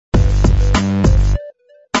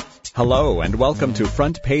Hello and welcome to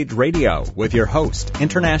Front Page Radio with your host,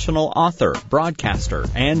 international author, broadcaster,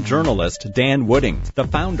 and journalist Dan Wooding, the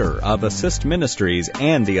founder of Assist Ministries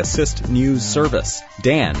and the Assist News Service.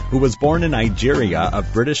 Dan, who was born in Nigeria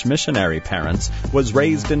of British missionary parents, was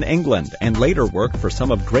raised in England and later worked for some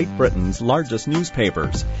of Great Britain's largest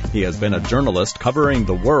newspapers. He has been a journalist covering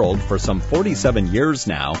the world for some 47 years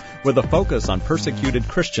now, with a focus on persecuted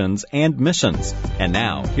Christians and missions. And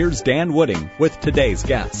now, here's Dan Wooding with today's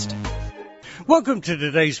guest. Welcome to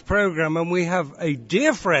today's program, and we have a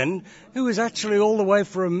dear friend who is actually all the way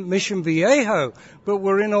from Mission Viejo, but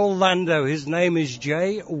we're in Orlando. His name is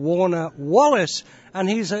J. Warner Wallace, and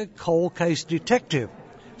he's a cold case detective.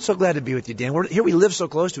 So glad to be with you, Dan. Here we live so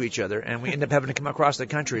close to each other, and we end up having to come across the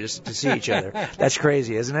country to see each other. That's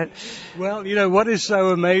crazy, isn't it? Well, you know, what is so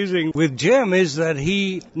amazing with Jim is that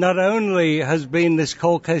he not only has been this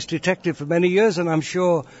cold case detective for many years, and I'm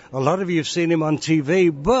sure a lot of you have seen him on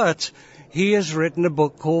TV, but he has written a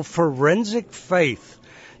book called Forensic Faith.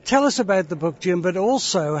 Tell us about the book, Jim, but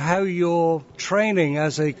also how your training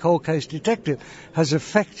as a cold case detective has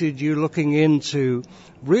affected you looking into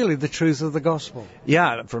really the truth of the gospel.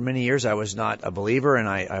 Yeah, for many years I was not a believer, and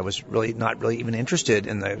I was really not really even interested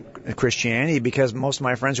in the Christianity because most of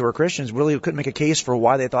my friends who were Christians really couldn't make a case for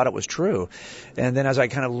why they thought it was true. And then as I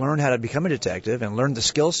kind of learned how to become a detective and learned the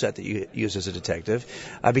skill set that you use as a detective,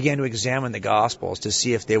 I began to examine the Gospels to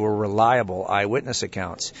see if they were reliable eyewitness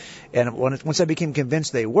accounts. And once I became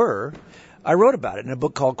convinced they were, I wrote about it in a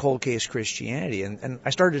book called Cold Case Christianity, and I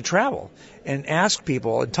started to travel and ask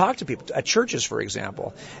people and talk to people at churches, for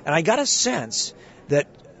example. And I got a sense that,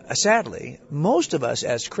 sadly, most of us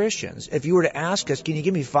as Christians, if you were to ask us, can you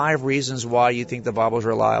give me 5 reasons why you think the Bible is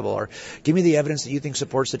reliable, or give me the evidence that you think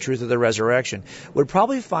supports the truth of the resurrection, would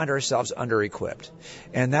probably find ourselves under-equipped.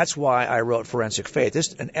 And that's why I wrote Forensic Faith. This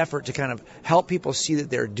is an effort to kind of help people see that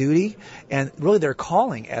their duty and really their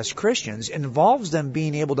calling as Christians involves them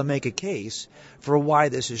being able to make a case for why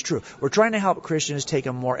this is true. We're trying to help Christians take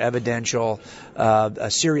a more evidential, a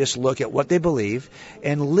serious look at what they believe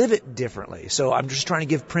and live it differently. So I'm just trying to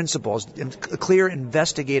give principles, clear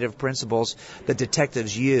investigative principles that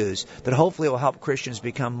detectives use that hopefully will help Christians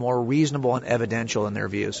become more reasonable and evidential in their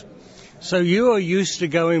views. So you are used to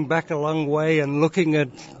going back a long way and looking at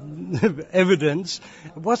evidence.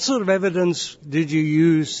 What sort of evidence did you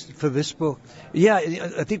use for this book? Yeah,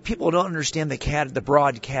 I think people don't understand the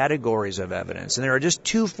broad categories of evidence. And there are just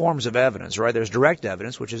 2 forms of evidence, right? There's direct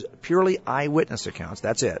evidence, which is purely eyewitness accounts.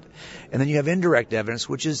 That's it. And then you have indirect evidence,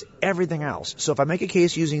 which is everything else. So if I make a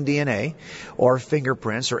case using DNA or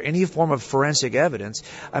fingerprints or any form of forensic evidence,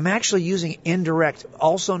 I'm actually using indirect,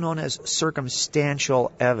 also known as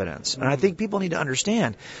circumstantial evidence. And I think people need to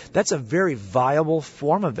understand that's a very viable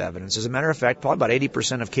form of evidence. As a matter of fact, probably about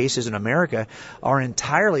 80% of cases in America are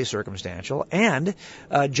entirely circumstantial, and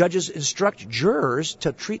judges instruct jurors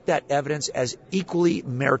to treat that evidence as equally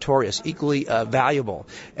meritorious, equally valuable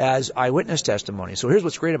as eyewitness testimony. So here's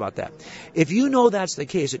what's great about that. If you know that's the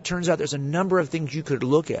case, it turns out there's a number of things you could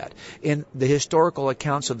look at in the historical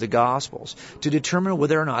accounts of the Gospels to determine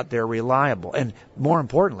whether or not they're reliable. And more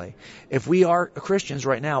importantly, if we are Christians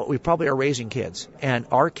right now, we probably are raising kids. And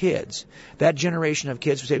our kids, that generation of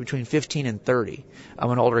kids, say between 15 and 30, I'm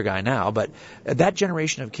an older guy now, but that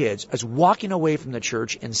generation of kids is walking away from the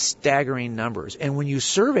church in staggering numbers. And when you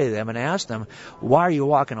survey them and ask them, why are you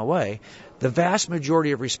walking away? The vast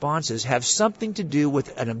majority of responses have something to do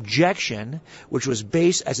with an objection, which was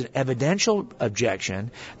based as an evidential objection,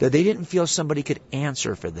 that they didn't feel somebody could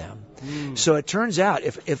answer for them. So it turns out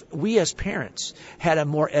if we as parents had a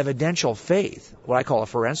more evidential faith, what I call a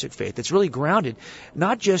forensic faith, that's really grounded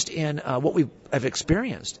not just in what we have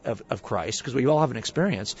experienced of Christ, because we all have an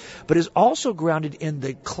experience, but is also grounded in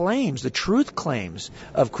the claims, the truth claims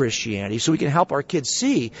of Christianity, so we can help our kids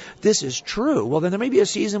see this is true. Well, then there may be a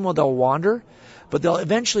season where they'll wander, but they'll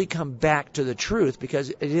eventually come back to the truth because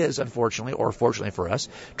it is, unfortunately, or fortunately for us,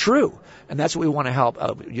 true. And that's what we want to help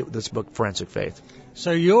this book, Forensic Faith.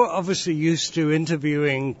 So you're obviously used to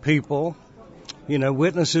interviewing people,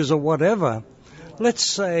 witnesses or whatever. Let's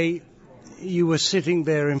say you were sitting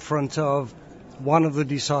there in front of one of the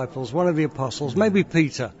disciples, one of the apostles, maybe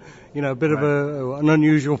Peter, a bit of an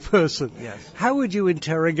unusual person. Yes. How would you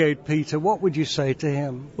interrogate Peter? What would you say to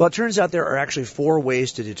him? Well, it turns out there are actually 4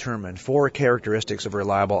 ways to determine 4 characteristics of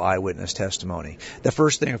reliable eyewitness testimony. The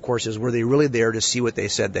first thing, of course, is were they really there to see what they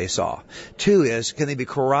said they saw? 2 is, can they be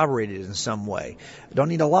corroborated in some way? I don't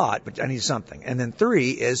need a lot, but I need something. And then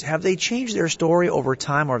 3 is, have they changed their story over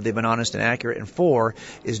time, or have they been honest and accurate? And 4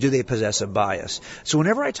 is, do they possess a bias? So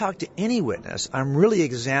whenever I talk to any witness, I'm really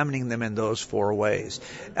examining them in those 4 ways.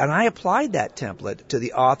 And I applied that template to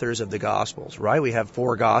the authors of the Gospels, right? We have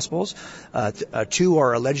 4 Gospels. 2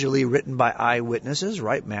 are allegedly written by eyewitnesses,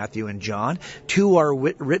 right? Matthew and John. 2 are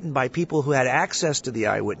written by people who had access to the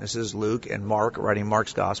eyewitnesses, Luke and Mark, writing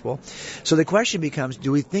Mark's Gospel. So the question becomes,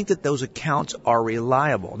 do we think that those accounts are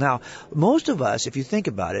reliable? Now, most of us, if you think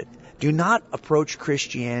about it, do not approach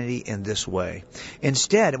Christianity in this way.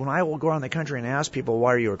 Instead, when I will go around the country and ask people,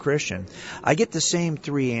 why are you a Christian? I get the same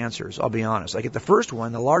 3 answers, I'll be honest. I get the first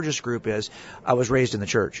one, the largest group is, I was raised in the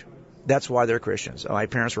church. That's why they're Christians. My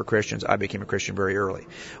parents were Christians. I became a Christian very early.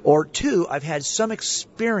 Or 2, I've had some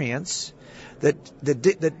experience that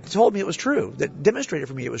told me it was true, that demonstrated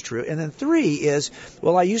for me it was true. And then 3 is,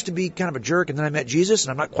 well, I used to be kind of a jerk, and then I met Jesus,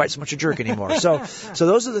 and I'm not quite so much a jerk anymore. So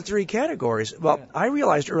those are the 3 categories. Well, I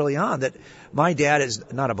realized early on that my dad is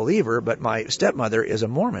not a believer, but my stepmother is a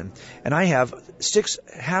Mormon, and I have 6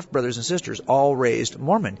 half-brothers and sisters, all raised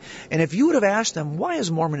Mormon. And if you would have asked them, why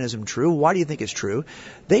is Mormonism true? Why do you think it's true?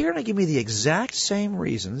 They are going to give me the exact same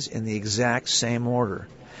reasons in the exact same order.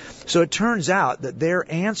 So it turns out that their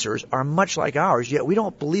answers are much like ours, yet we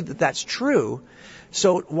don't believe that that's true.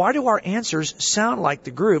 So why do our answers sound like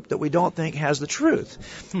the group that we don't think has the truth?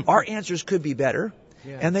 Our answers could be better,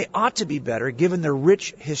 and they ought to be better given the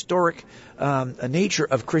rich historic nature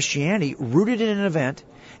of Christianity rooted in an event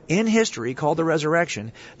in history called the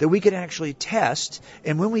resurrection that we can actually test.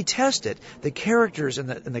 And when we test it, the characters in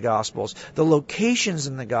the Gospels, the locations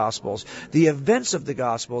in the Gospels, the events of the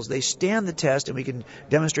Gospels, they stand the test, and we can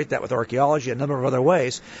demonstrate that with archaeology and a number of other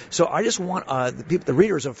ways. So I just want the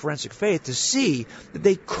readers of Forensic Faith to see that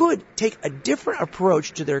they could take a different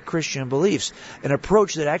approach to their Christian beliefs, an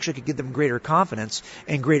approach that actually could give them greater confidence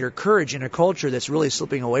and greater courage in a culture that's really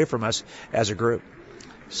slipping away from us as a group.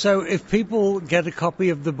 So if people get a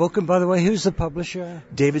copy of the book, and by the way, who's the publisher?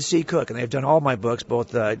 David C. Cook, and they've done all my books,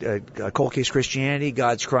 both Cold Case Christianity,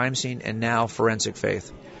 God's Crime Scene, and now Forensic Faith.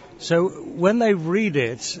 So when they read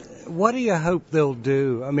it, what do you hope they'll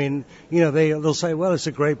do? I mean, they'll say, well, it's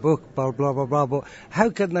a great book, blah, blah, blah, blah, but how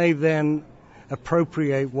can they then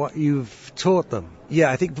appropriate what you've taught them? Yeah,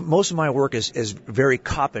 I think most of my work is very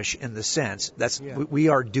copish in the sense we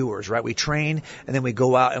are doers, right? We train and then we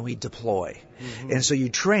go out and we deploy. Mm-hmm. And so you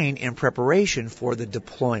train in preparation for the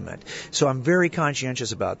deployment. So I'm very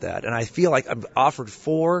conscientious about that. And I feel like I've offered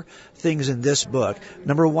 4 things in this book.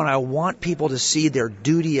 Number 1, I want people to see their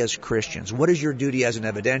duty as Christians. What is your duty as an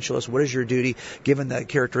evidentialist? What is your duty given the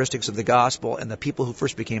characteristics of the gospel and the people who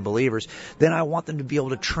first became believers? Then I want them to be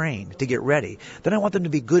able to train, to get ready. Then I want them to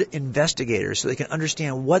be good investigators so they can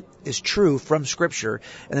understand what is true from Scripture.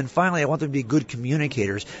 And then finally, I want them to be good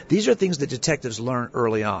communicators. These are things that detectives learn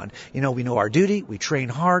early on. We know our duty, we train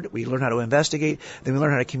hard, we learn how to investigate, then we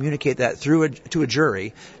learn how to communicate that to a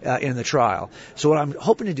jury in the trial. So what I'm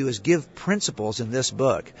hoping to do is give principles in this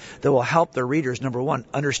book that will help the readers, number 1,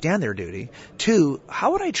 understand their duty. 2,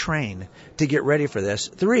 how would I train to get ready for this?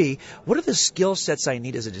 3, what are the skill sets I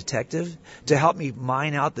need as a detective to help me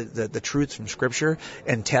mine out the truth from Scripture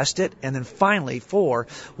and test it? And then finally, 4,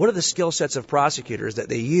 what are the skill sets of prosecutors that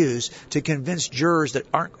they use to convince jurors that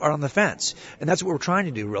are on the fence? And that's what we're trying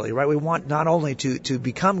to do, really, right? We want not only to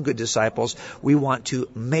become good disciples, we want to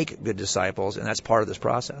make good disciples, and that's part of this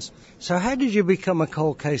process. So how did you become a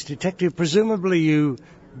cold case detective? Presumably you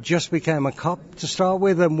just became a cop to start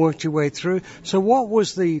with and worked your way through. So what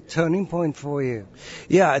was the turning point for you?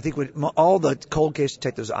 Yeah, I think all the cold case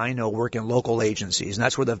detectives I know work in local agencies, and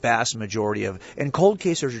that's where the vast majority and cold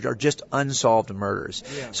cases are just unsolved murders.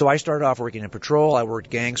 Yeah. So I started off working in patrol. I worked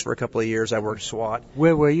gangs for a couple of years. I worked SWAT.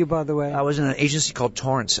 Where were you, by the way? I was in an agency called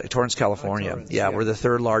Torrance, California. Torrance, yeah, we're the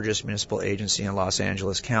 3rd largest municipal agency in Los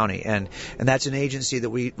Angeles County. And that's an agency that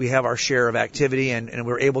we have our share of activity, and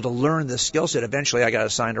we're able to learn the skill set. Eventually, I got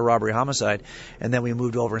assigned to robbery homicide, and then we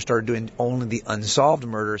moved over and started doing only the unsolved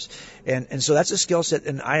murders. And so that's a skill set.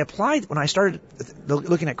 And I applied when I started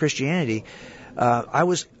looking at Christianity. I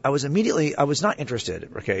was not interested,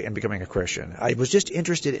 in becoming a Christian. I was just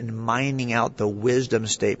interested in mining out the wisdom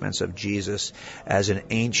statements of Jesus as an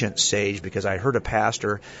ancient sage, because I heard a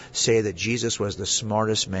pastor say that Jesus was the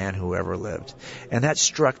smartest man who ever lived. And that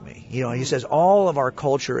struck me. He says all of our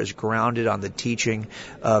culture is grounded on the teaching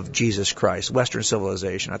of Jesus Christ, Western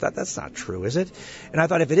civilization. I thought, that's not true, is it? And I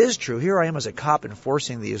thought, if it is true, here I am as a cop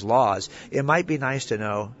enforcing these laws. It might be nice to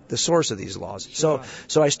know the source of these laws. Sure.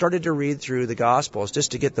 So I started to read through the Gospels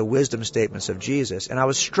just to get the wisdom statements of Jesus, and I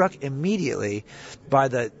was struck immediately by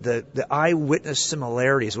the eyewitness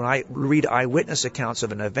similarities. When I read eyewitness accounts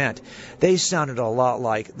of an event, they sounded a lot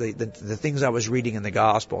like the things I was reading in the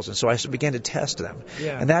Gospels, and so I began to test them.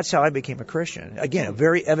 Yeah. And that's how I became a Christian. Again,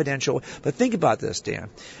 very evidential. But think about this, Dan.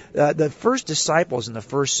 The first disciples in the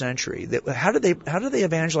first century, how did they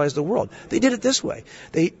evangelize the world? They did it this way.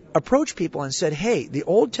 They approached people and said, hey, the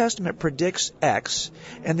Old Testament predicts X,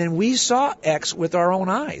 and then we saw X with our own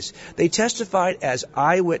eyes. They testified as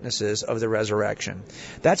eyewitnesses of the resurrection.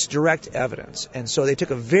 That's direct evidence. And so they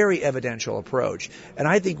took a very evidential approach. And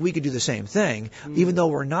I think we could do the same thing. Even though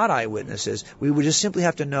we're not eyewitnesses, we would just simply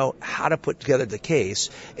have to know how to put together the case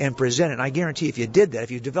and present it. And I guarantee if you did that,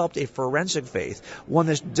 if you developed a forensic faith, one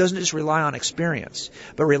that doesn't just rely on experience,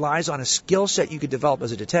 but relies on a skill set you could develop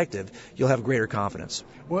as a detective, you'll have greater confidence.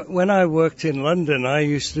 When I worked in London, I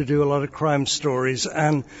used to do a lot of crime stories,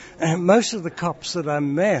 and most of the cops that I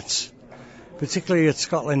met, particularly at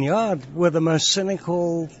Scotland Yard, were the most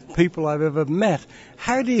cynical people I've ever met.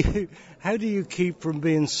 How do you keep from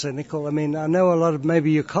being cynical? I mean, I know a lot of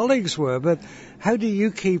maybe your colleagues were, but how do you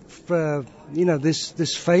keep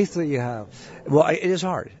this faith that you have? Well, it is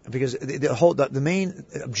hard because the main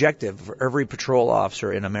objective for every patrol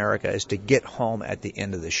officer in America is to get home at the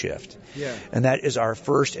end of the shift. Yeah. And that is our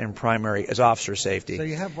first and primary as officer safety. So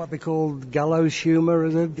you have what they call gallows humor,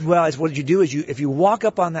 is it? Well, it's what you do is if you walk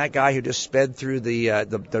up on that guy who just sped through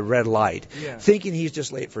the red light, yeah, thinking he's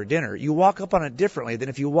just late for dinner, you walk up on it differently than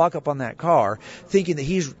if you walk up on that car thinking that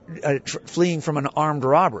he's fleeing from an armed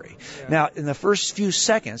robbery. Yeah. Now, in the first few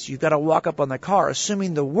seconds, you've got to walk up on the car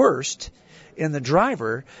assuming the worst in the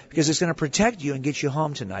driver because it's going to protect you and get you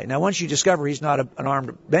home tonight. Now, once you discover he's not an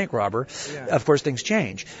armed bank robber, yeah, of course things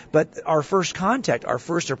change. But our first contact, our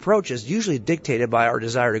first approach is usually dictated by our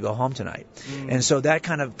desire to go home tonight. And so that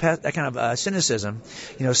kind of cynicism,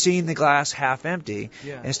 seeing the glass half empty,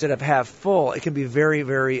 yeah, instead of half full, it can be very,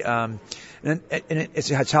 very and it's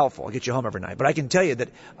helpful. It'll get you home every night. But I can tell you that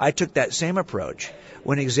I took that same approach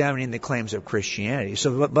when examining the claims of Christianity.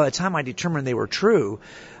 So by the time I determined they were true,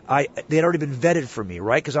 they had already been vetted for me,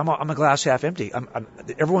 right? Because I'm a glass half empty.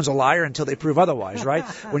 Everyone's a liar until they prove otherwise, right?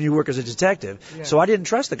 When you work as a detective. Yeah. So I didn't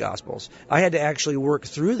trust the Gospels. I had to actually work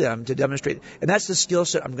through them to demonstrate. And that's the skill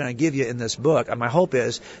set I'm going to give you in this book. And my hope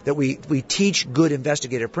is that we teach good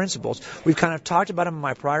investigative principles. We've kind of talked about them in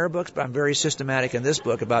my prior books, but I'm very systematic in this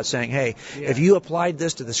book about saying, hey, yeah, if you applied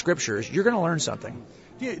this to the Scriptures, you're going to learn something.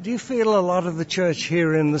 Do you feel a lot of the church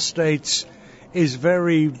here in the States is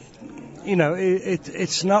very,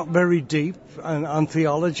 it's not very deep on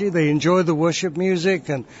theology? They enjoy the worship music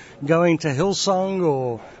and going to Hillsong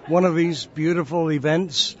or one of these beautiful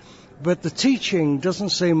events, but the teaching doesn't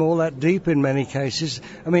seem all that deep in many cases.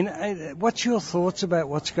 I mean, what's your thoughts about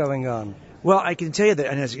what's going on? Well, I can tell you that,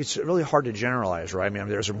 and it's really hard to generalize, right? I mean,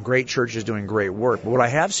 there's some great churches doing great work, but what I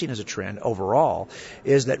have seen as a trend overall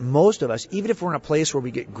is that most of us, even if we're in a place where we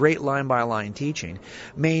get great line-by-line teaching,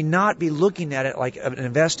 may not be looking at it like an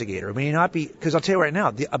investigator. May not be, because I'll tell you right now,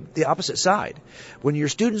 the opposite side. When your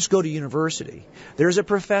students go to university, there's a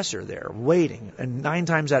professor there waiting, and 9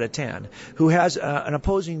 times out of 10, who has an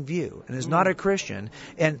opposing view and is not a Christian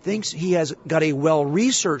and thinks he has got a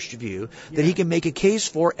well-researched view that he can make a case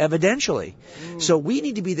for evidentially. So we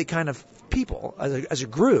need to be the kind of people as a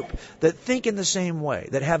group that think in the same way,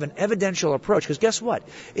 that have an evidential approach. Because guess what?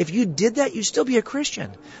 If you did that, you'd still be a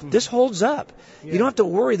Christian. This holds up. You don't have to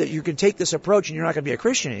worry that you can take this approach and you're not going to be a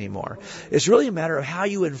Christian anymore. It's really a matter of how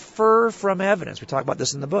you infer from evidence. We talk about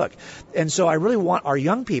this in the book. And so I really want our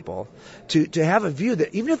young people to have a view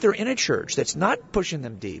that even if they're in a church that's not pushing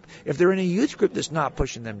them deep, if they're in a youth group that's not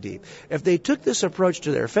pushing them deep, if they took this approach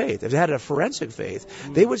to their faith, if they had a forensic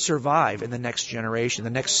faith, they would survive in the next generation, the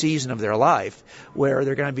next season of their life, where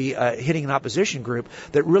they're going to be hitting an opposition group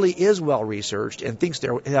that really is well researched and thinks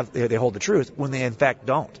they hold the truth when they in fact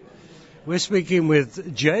don't. We're speaking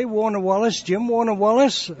with Jim Warner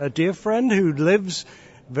Wallace, a dear friend who lives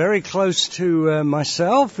very close to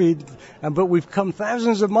myself, but we've come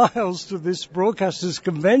thousands of miles to this broadcasters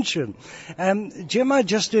convention. Jim, I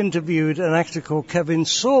just interviewed an actor called Kevin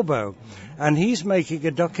Sorbo, and he's making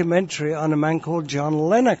a documentary on a man called John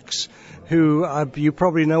Lennox, who you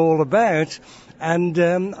probably know all about. And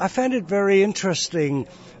I found it very interesting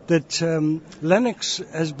that Lennox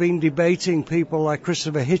has been debating people like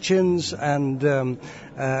Christopher Hitchens and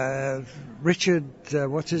Richard,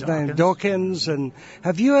 what's his name, Dawkins. And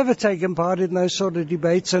have you ever taken part in those sort of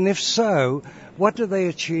debates? And if so, what do they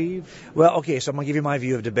achieve? Well, okay, so I'm going to give you my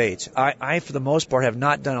view of debates. I, for the most part, have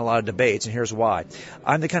not done a lot of debates, and here's why.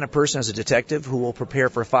 I'm the kind of person as a detective who will prepare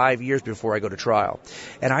for 5 years before I go to trial.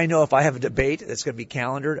 And I know if I have a debate that's going to be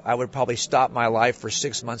calendared, I would probably stop my life for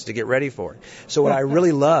 6 months to get ready for it. So what I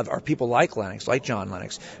really love are people like Lennox, like John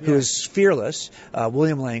Lennox, who is fearless,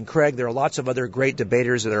 William Lane Craig. There are lots of other great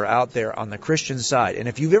debaters that are out there on the Christian side. And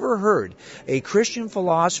if you've ever heard a Christian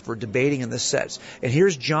philosopher debating in the sets, and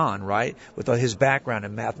here's John, right, with his background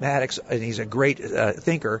in mathematics, and he's a great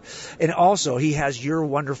thinker, and also he has your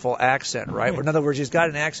wonderful accent, right? In other words, he's got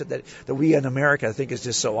an accent that we in America think is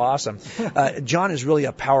just so awesome. John is really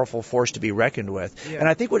a powerful force to be reckoned with. Yeah. And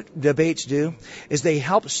I think what debates do is they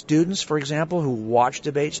help students, for example, who watch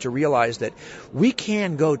debates to realize that we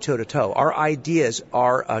can go toe-to-toe. Our ideas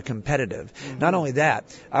are competitive. Mm-hmm. Not only that,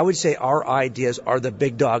 I would say our ideas are the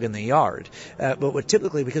big dog in the yard. But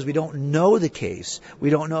typically, because we don't know the case, we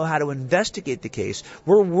don't know how to investigate the case,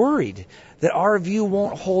 we're worried that our view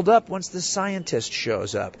won't hold up once the scientist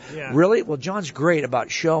shows up. Yeah. Really? Well, John's great about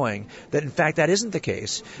showing that, in fact, that isn't the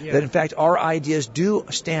case. Yeah. That, in fact, our ideas do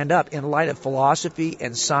stand up in light of philosophy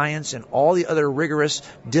and science and all the other rigorous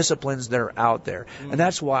disciplines that are out there. And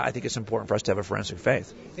that's why I think it's important for us to have a forensic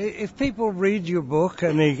faith. If people read your book,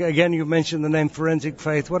 and again, you mentioned the name Forensic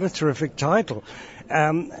Faith, what a terrific title.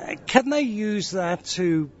 Can they use that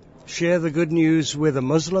to share the good news with a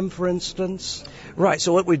Muslim, for instance? Right.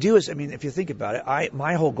 So what we do is, I mean, if you think about it,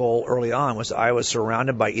 my whole goal early on was I was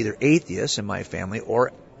surrounded by either atheists in my family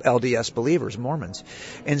or LDS believers, Mormons.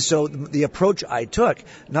 And so the approach I took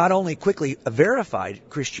not only quickly verified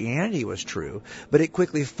Christianity was true, but it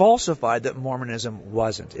quickly falsified that Mormonism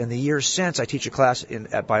wasn't. In the years since, I teach a class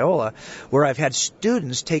at Biola where I've had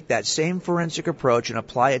students take that same forensic approach and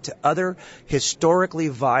apply it to other historically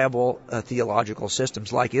viable theological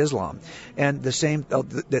systems like Islam. And the same,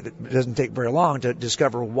 it doesn't take very long to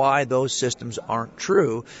discover why those systems aren't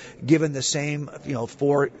true, given the same,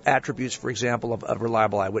 4 attributes, for example, of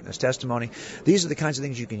reliable eyewitness testimony. These are the kinds of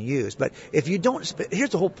things you can use. But if you don't,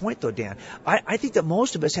 here's the whole point though, Dan. I think that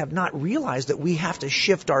most of us have not realized that we have to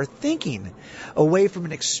shift our thinking away from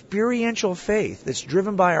an experiential faith that's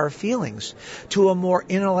driven by our feelings to a more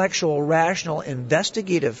intellectual, rational,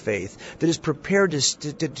 investigative faith that is prepared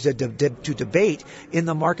to debate in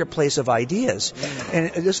the marketplace of ideas.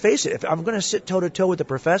 And just face it, if I'm going to sit toe-to-toe with a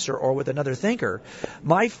professor or with another thinker,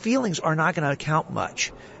 my feelings are not going to count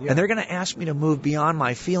much. And they're going to ask me to move beyond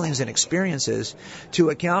my feelings and experiences to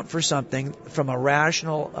account for something from a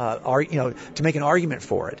rational, to make an argument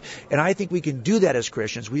for it. And I think we can do that as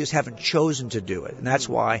Christians. We just haven't chosen to do it. And that's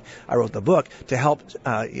why I wrote the book, to help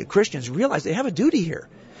Christians realize they have a duty here.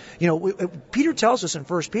 Peter tells us in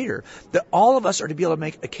 1 Peter that all of us are to be able to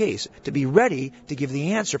make a case, to be ready to give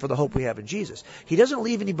the answer for the hope we have in Jesus. He doesn't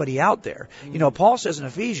leave anybody out there. Paul says in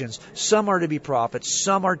Ephesians, some are to be prophets,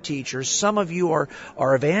 some are teachers, some of you are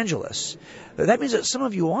evangelists. That means that some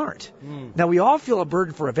of you aren't. Now, we all feel a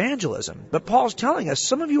burden for evangelism, but Paul's telling us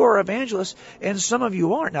some of you are evangelists and some of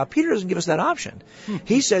you aren't. Now, Peter doesn't give us that option.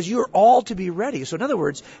 He says you're all to be ready. So, in other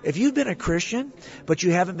words, if you've been a Christian, but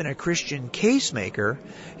you haven't been a Christian case maker,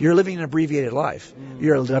 you're living an abbreviated life.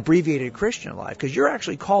 You're an abbreviated Christian life, because you're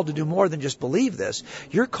actually called to do more than just believe this.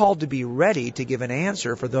 You're called to be ready to give an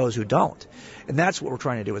answer for those who don't. And that's what we're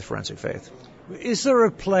trying to do with forensic faith. Is there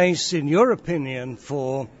a place, in your opinion,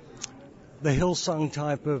 for the Hillsong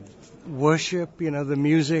type of worship, the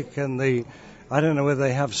music and I don't know whether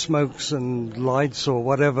they have smokes and lights or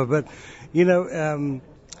whatever, but,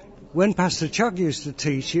 when Pastor Chuck used to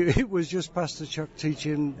teach, it was just Pastor Chuck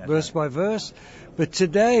teaching verse by verse. But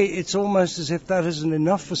today, it's almost as if that isn't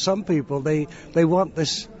enough for some people. They want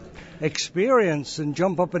this experience and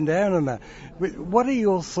jump up and down and that. What are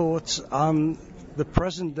your thoughts on the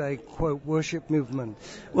present-day, quote, worship movement?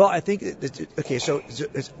 Well, I think,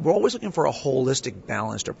 we're always looking for a holistic,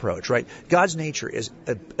 balanced approach, right? God's nature is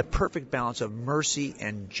a perfect balance of mercy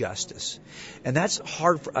and justice. And that's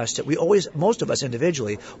hard for us most of us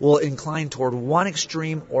individually will incline toward one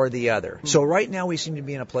extreme or the other. So right now we seem to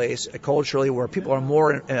be in a place culturally where people are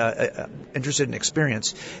more interested in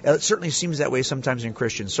experience. It certainly seems that way sometimes in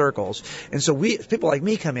Christian circles. And so people like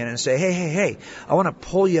me come in and say, hey, I want to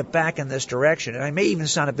pull you back in this direction. And I may even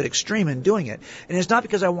sound a bit extreme in doing it. And it's not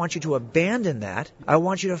because I want you to abandon that. I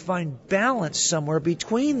want you to find balance somewhere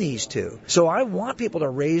between these two. So I want people to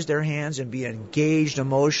raise their hands and be engaged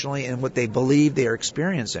emotionally in what they believe they are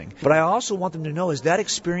experiencing. But I also want them to know, is that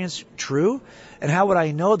experience true? And how would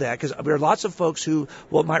I know that? Because there are lots of folks who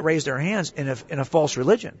might raise their hands in a false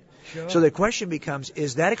religion. Sure. So the question becomes,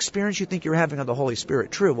 is that experience you think you're having of the Holy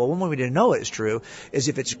Spirit true? Well, one way to know it is true is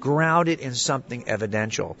if it's grounded in something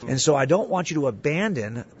evidential. And so I don't want you to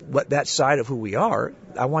abandon that side of who we are.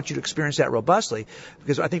 I want you to experience that robustly,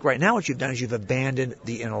 because I think right now what you've done is you've abandoned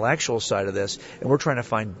the intellectual side of this, and we're trying to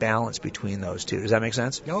find balance between those two. Does that make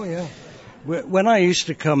sense? Oh, yeah. When I used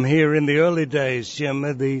to come here in the early days, Jim,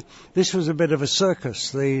 this was a bit of a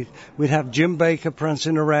circus. We'd have Jim Baker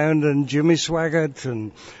prancing around and Jimmy Swaggart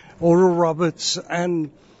and Oral Roberts,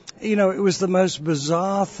 and, it was the most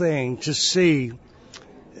bizarre thing to see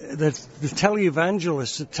that the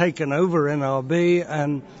televangelists had taken over NRB,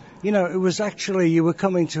 and, it was actually, you were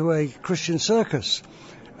coming to a Christian circus.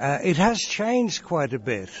 It has changed quite a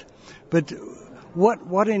bit, but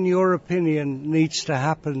what in your opinion needs to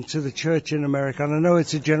happen to the church in America? And I know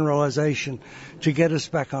it's a generalization, to get us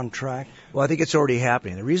back on track. Well, I think it's already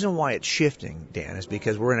happening. The reason why it's shifting, Dan, is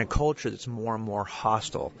because we're in a culture that's more and more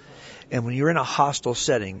hostile. And when you're in a hostile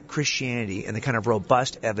setting, Christianity and the kind of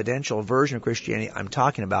robust, evidential version of Christianity I'm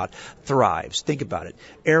talking about thrives. Think about it.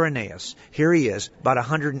 Irenaeus, here he is, about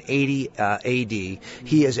 180 A.D.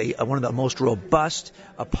 He is one of the most robust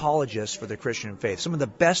apologists for the Christian faith. Some of the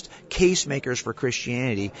best case makers for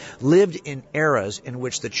Christianity lived in eras in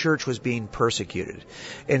which the church was being persecuted.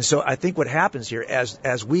 And so I think what happens here,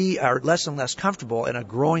 as we are less and less comfortable in a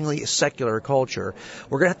growingly secular culture,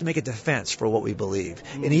 we're going to have to make a defense for what we believe.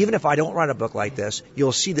 And even if I don't write a book like this,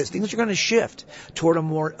 you'll see that things are going to shift toward a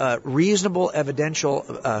more reasonable, evidential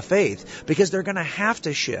faith, because they're going to have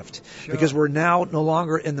to shift. Sure. Because we're now no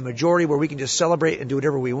longer in the majority where we can just celebrate and do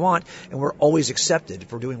whatever we want, and we're always accepted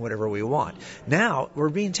for doing whatever we want. Now we're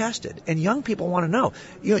being tested, and young people want to know.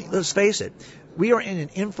 Let's face it. We are in an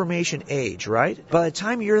information age, right? By the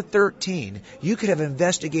time you're 13, you could have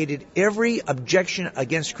investigated every objection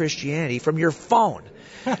against Christianity from your phone.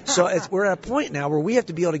 So we're at a point now where we have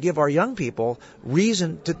to be able to give our young people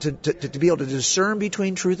reason to be able to discern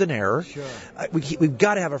between truth and error. Sure. We've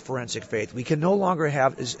got to have a forensic faith. We can no longer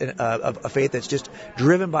have a faith that's just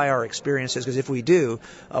driven by our experiences, because if we do,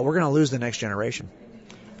 we're going to lose the next generation.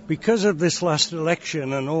 Because of this last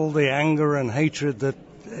election and all the anger and hatred that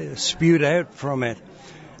spewed out from it,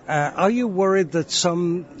 are you worried that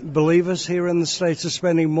some believers here in the States are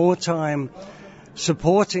spending more time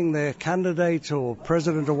supporting their candidate or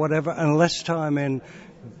president or whatever, and less time in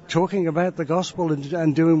talking about the gospel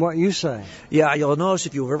and doing what you say? Yeah, you'll notice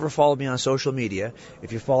if you've ever followed me on social media,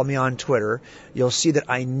 if you follow me on Twitter, you'll see that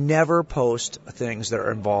I never post things that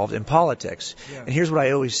are involved in politics. Yeah. And here's what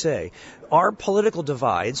I always say. Our political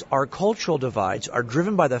divides, our cultural divides, are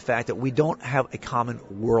driven by the fact that we don't have a common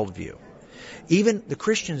worldview. Even the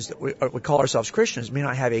Christians that we call ourselves Christians may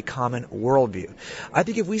not have a common worldview. I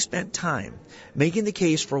think if we spent time making the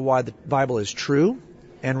case for why the Bible is true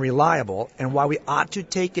and reliable and why we ought to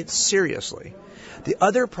take it seriously, the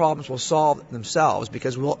other problems will solve themselves,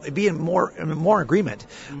 because we'll be in more agreement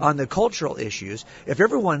on the cultural issues if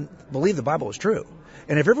everyone believed the Bible was true.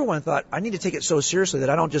 And if everyone thought, I need to take it so seriously that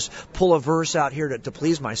I don't just pull a verse out here to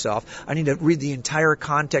please myself, I need to read the entire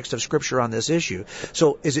context of Scripture on this issue.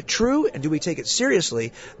 So is it true, and do we take it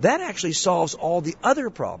seriously? That actually solves all the other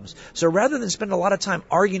problems. So rather than spend a lot of time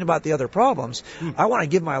arguing about the other problems, I want to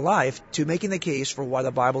give my life to making the case for why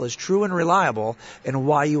the Bible is true and reliable and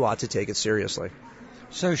why you ought to take it seriously.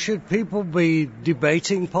 So should people be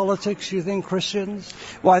debating politics, you think, Christians?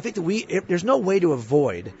 Well, I think that there's no way to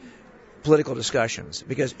avoid political discussions,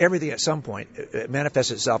 because everything at some point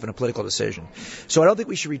manifests itself in a political decision. So I don't think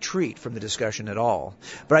we should retreat from the discussion at all.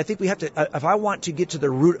 But I think we have to, if I want to get to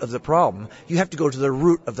the root of the problem, you have to go to the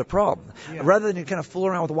root of the problem. Yeah. Rather than kind of fool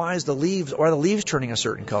around with why are the leaves turning a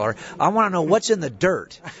certain color, I want to know what's in the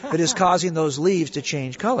dirt that is causing those leaves to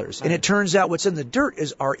change colors. And it turns out what's in the dirt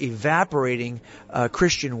is our evaporating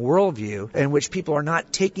Christian worldview, in which people are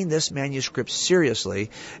not taking this manuscript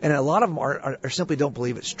seriously, and a lot of them are simply don't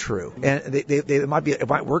believe it's true. And it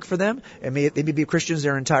might work for them, and they may be Christians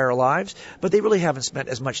their entire lives, but they really haven't spent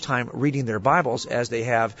as much time reading their Bibles as they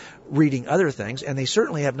have reading other things, and they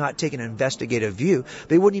certainly have not taken an investigative view.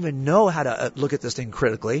 They wouldn't even know how to look at this thing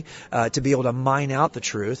critically to be able to mine out the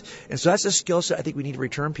truth. And so that's a skill set I think we need to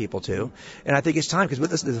return people to. And I think it's time, because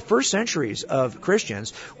with the first centuries of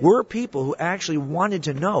Christians were people who actually wanted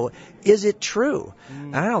to know, is it true?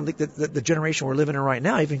 And I don't think that the generation we're living in right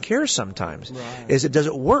now even cares sometimes. Right. Does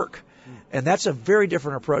it work? And that's a very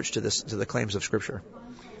different approach to the claims of Scripture.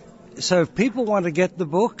 So if people want to get the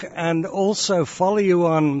book and also follow you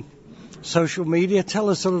on social media. Tell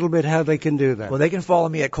us a little bit how they can do that. Well, they can follow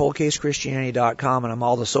me at coldcasechristianity.com, and I'm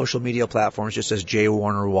all the social media platforms, just as J.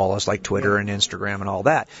 Warner Wallace, like Twitter and Instagram and all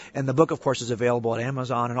that. And the book, of course, is available at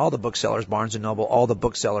Amazon and all the booksellers, Barnes & Noble, all the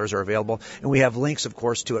booksellers are available. And we have links, of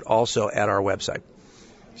course, to it also at our website.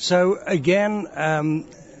 So, again,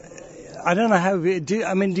 I don't know how.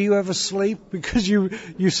 Do you ever sleep? Because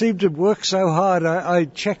you seem to work so hard. I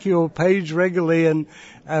check your page regularly, and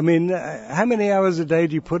how many hours a day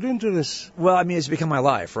do you put into this? Well, it's become my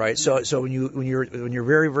life, right? So when you're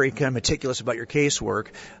very, very kind of meticulous about your casework,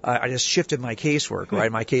 I just shifted my casework,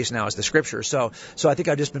 right? My case now is the Scripture. So I think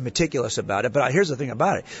I've just been meticulous about it. But here's the thing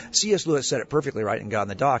about it. C.S. Lewis said it perfectly right in God in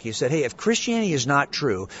the Dock. He said, hey, if Christianity is not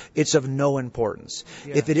true, it's of no importance.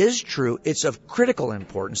 Yeah. If it is true, it's of critical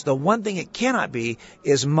importance. The one thing it cannot be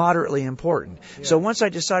is moderately important. Yeah. So once I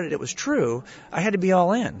decided it was true, I had to be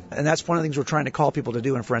all in. And that's one of the things we're trying to call people to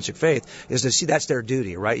do in forensic faith, is to see that's their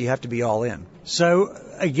duty, right? You have to be all in. So,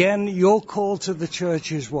 again, your call to the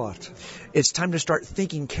church is what? It's time to start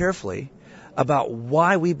thinking carefully about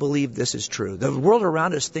why we believe this is true. The world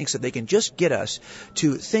around us thinks that they can just get us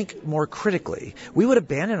to think more critically. We would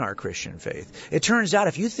abandon our Christian faith. It turns out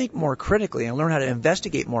if you think more critically and learn how to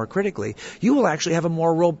investigate more critically, you will actually have a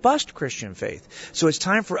more robust Christian faith. So it's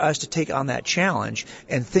time for us to take on that challenge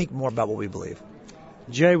and think more about what we believe.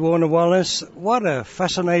 J. Warner Wallace, what a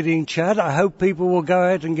fascinating chat. I hope people will go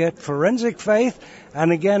out and get Forensic Faith.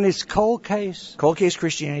 And again, it's Cold Case.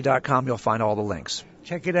 ColdCaseChristianity.com. You'll find all the links.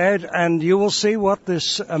 Check it out, and you will see what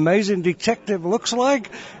this amazing detective looks like.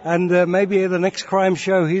 And maybe the next crime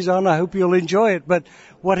show he's on, I hope you'll enjoy it. But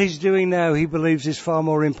what he's doing now, he believes, is far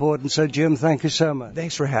more important. So, Jim, thank you so much.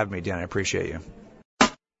 Thanks for having me, Dan. I appreciate you.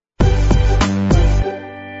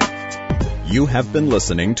 You have been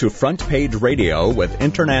listening to Front Page Radio with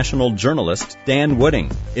international journalist Dan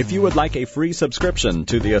Wooding. If you would like a free subscription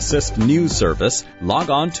to the Assist News service, log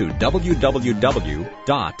on to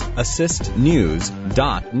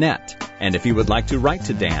www.assistnews.net. And if you would like to write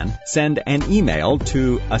to Dan, send an email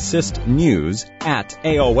to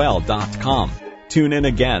assistnews@aol.com. Tune in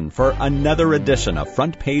again for another edition of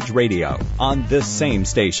Front Page Radio on this same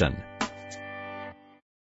station.